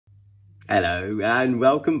Hello and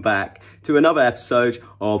welcome back to another episode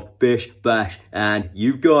of Bish, Bash and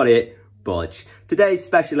You've Got It, Bodge. Today's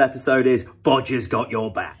special episode is Bodge's Got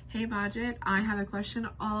Your Back. Hey Bodge, I have a question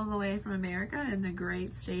all the way from America in the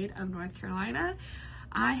great state of North Carolina.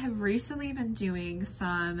 I have recently been doing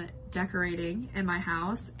some decorating in my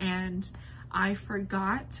house and I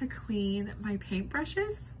forgot to clean my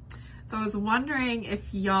paintbrushes. So I was wondering if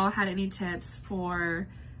y'all had any tips for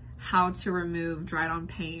how to remove dried on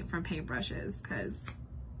paint from paintbrushes, because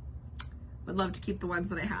would love to keep the ones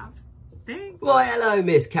that I have. Thanks. Well, hello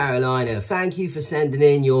Miss Carolina, thank you for sending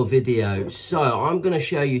in your video. So I'm going to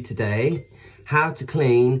show you today how to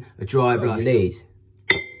clean a dry brush. You need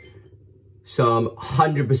some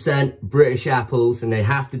 100% British apples, and they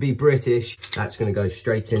have to be British. That's going to go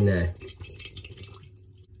straight in there.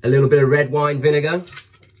 A little bit of red wine vinegar,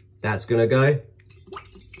 that's going to go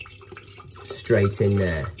straight in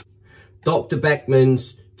there. Dr.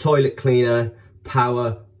 Beckman's toilet cleaner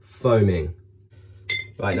power foaming.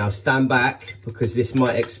 Right, now stand back because this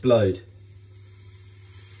might explode.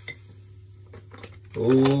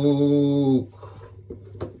 Ooh.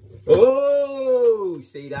 Oh,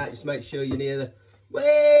 see that? Just make sure you're near the...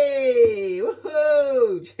 Way!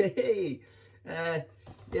 Woohoo!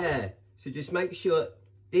 Yeah, so just make sure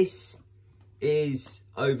this is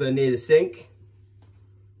over near the sink,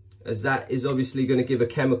 as that is obviously going to give a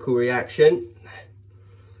chemical reaction.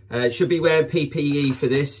 Should be wearing PPE for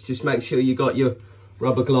this. Just make sure you got your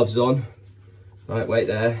rubber gloves on. Right, wait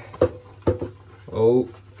there. Oh,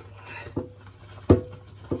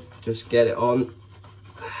 just get it on.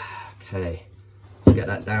 Okay, let's get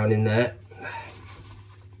that down in there.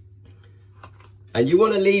 And you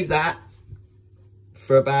want to leave that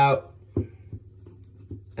for about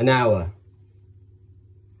an hour.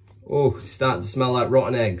 Oh, it's starting to smell like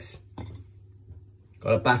rotten eggs.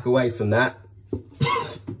 Got to back away from that.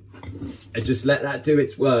 And just let that do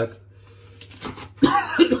its work.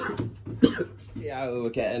 See how we're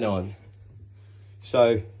getting on.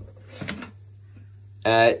 So,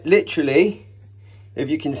 literally, if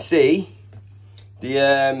you can see,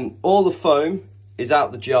 the all the foam is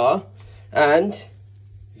out the jar. And,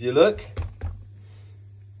 if you look,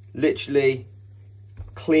 literally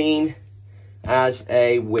clean as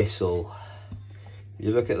a whistle.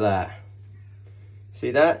 You look at that,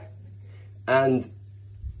 see that? And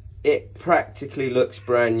it practically looks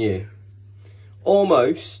brand new,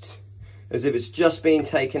 almost as if it's just been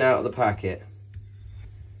taken out of the packet.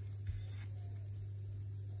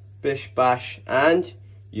 Bish bash and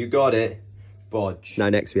you got it, Bodge. Now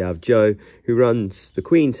next we have Joe, who runs the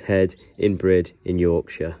Queen's Head in Brid in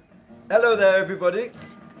Yorkshire. Hello there everybody.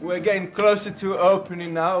 We're getting closer to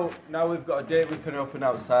opening now. Now we've got a date we can open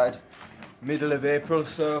outside, middle of April,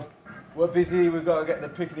 so we're busy. We've got to get the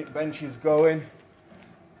picnic benches going,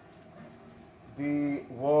 the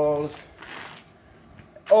walls,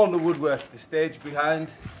 all the woodwork, the stage behind.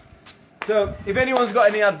 So if anyone's got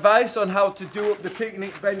any advice on how to do up the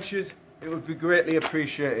picnic benches, it would be greatly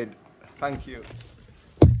appreciated. Thank you.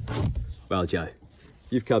 Well Joe,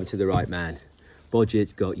 you've come to the right man.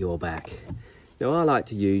 Bodge's got your back. Now I like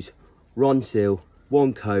to use Ronseal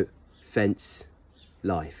One Coat Fence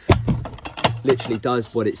Life. Literally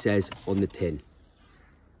does what it says on the tin.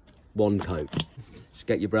 One coat. Just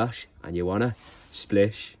get your brush and you wanna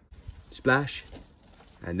splish, splash,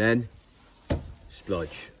 and then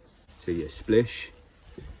splodge. So you splish,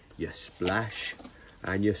 you splash,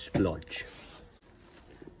 and you splodge.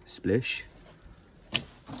 Splish,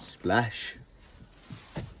 splash,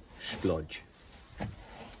 splodge.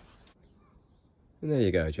 And there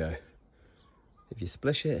you go, Joe. If you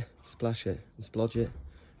splish it, splash it, and splodge it,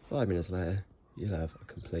 5 minutes later, you'll have a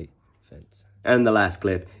complete fence. And the last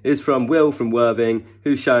clip is from Will from Worthing,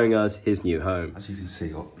 who's showing us his new home. As you can see,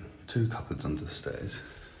 I've got 2 cupboards under the stairs.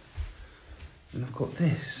 And I've got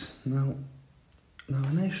this. Now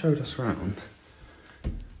when they showed us around,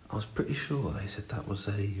 I was pretty sure they said that was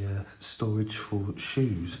a storage for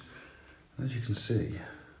shoes. As you can see,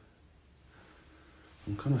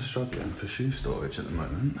 I'm kind of struggling for shoe storage at the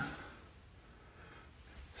moment.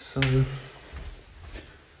 So,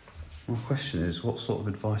 my question is, what sort of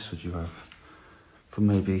advice would you have for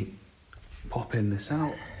maybe popping this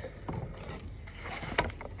out?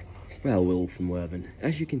 Well, Will from Worthing,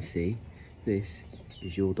 as you can see, this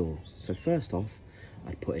is your door. So first off,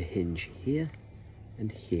 I'd put a hinge here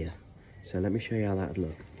and here. So let me show you how that would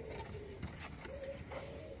look.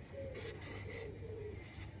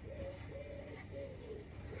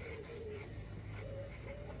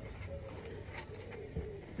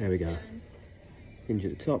 There we go. Hinge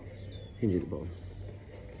at the top, hinge at the bottom.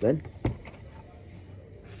 Then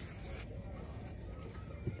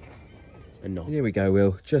and knob. Here we go,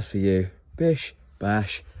 Will, just for you. Bish,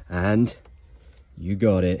 bash, and you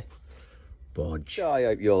got it. Bodge. So I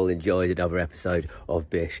hope you all enjoyed another episode of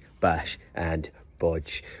Bish, Bash and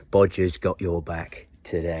Bodge. Bodge has got your back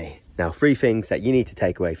today. Now, 3 things that you need to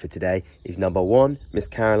take away for today is number 1, Miss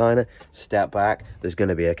Carolina, step back, there's going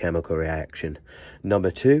to be a chemical reaction. Number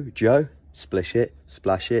 2, Joe, splish it,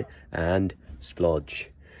 splash it, and splodge.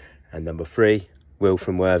 And number 3, Will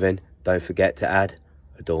from Worthing, don't forget to add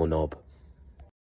a doorknob.